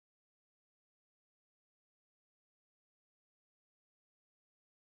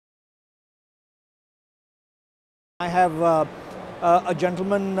I have a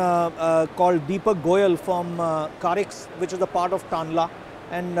gentleman called Deepak Goyal from Karix, which is a part of Tanla.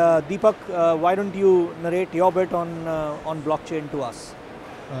 And Deepak, why don't you narrate your bit on blockchain to us?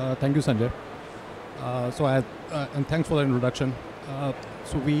 Thank you, Sanjay. And thanks for the introduction.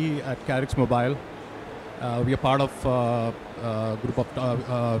 So we at Karix Mobile, we are part of we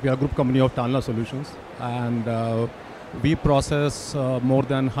are a group company of Tanla Solutions, and we process more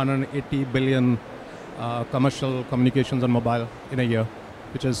than 180 billion commercial communications on mobile in a year,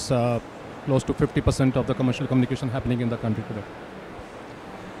 which is close to 50% of the commercial communication happening in the country today.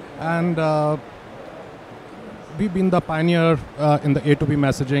 And we've been the pioneer in the A2P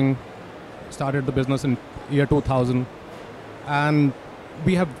messaging. Started the business in year 2000, and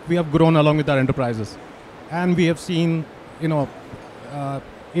we have grown along with our enterprises, and we have seen,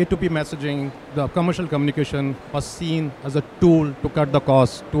 A2P messaging, the commercial communication was seen as a tool to cut the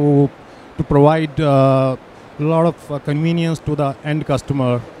cost, to provide a lot of convenience to the end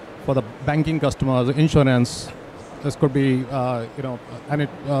customer, for the banking customers, insurance. This could be, and it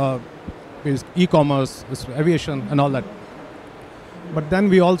is e-commerce, aviation, and all that. But then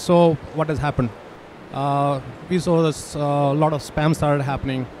we also, what has happened? We saw this, a lot of spam started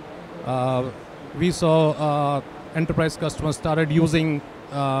happening. We saw enterprise customers started using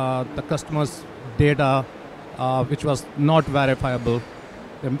the customers' data, which was not verifiable.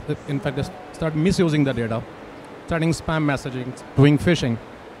 In fact, they started misusing the data, starting spam messaging, doing phishing.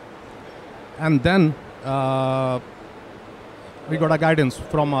 And then we got a guidance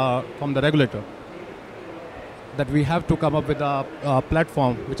from the regulator that we have to come up with a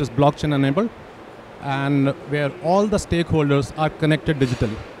platform which is blockchain enabled, and where all the stakeholders are connected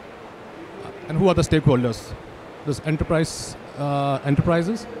digitally. And who are the stakeholders? There's enterprises,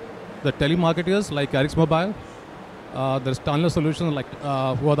 the telemarketers like Karix Mobile, there's Tanla Solutions like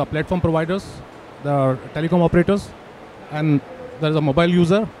who are the platform providers, the telecom operators, and there's a mobile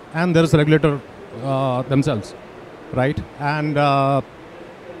user, and there's a regulator themselves, right? And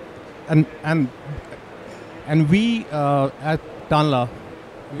we at Tanla,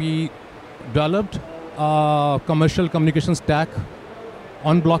 we developed a commercial communication stack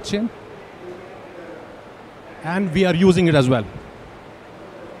on blockchain, and we are using it as well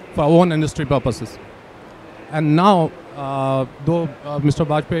for our own industry purposes. And now, though Mr.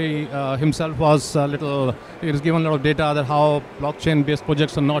 Bajpayee himself was he was given a lot of data that how blockchain-based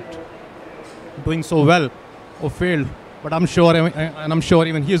projects are not doing so well or failed, but I'm sure, and I'm sure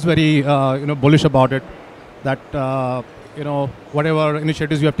even he is very bullish about it, that whatever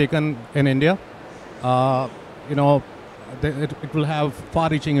initiatives we have taken in India, it will have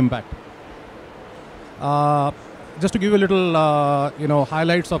far-reaching impact. Just to give you a little,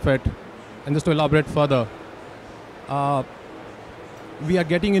 highlights of it, and just to elaborate further, we are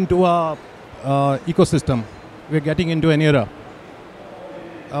getting into a ecosystem. We are getting into an era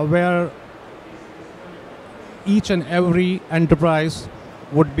where each and every enterprise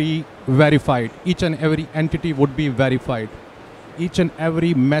would be verified. Each and every entity would be verified. Each and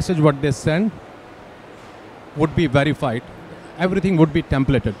every message what they send would be verified. Everything would be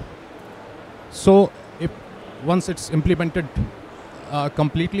templated. So if once it's implemented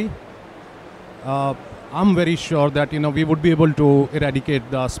completely, I'm very sure that we would be able to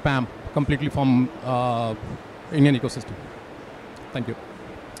eradicate the spam completely from Indian ecosystem. Thank you.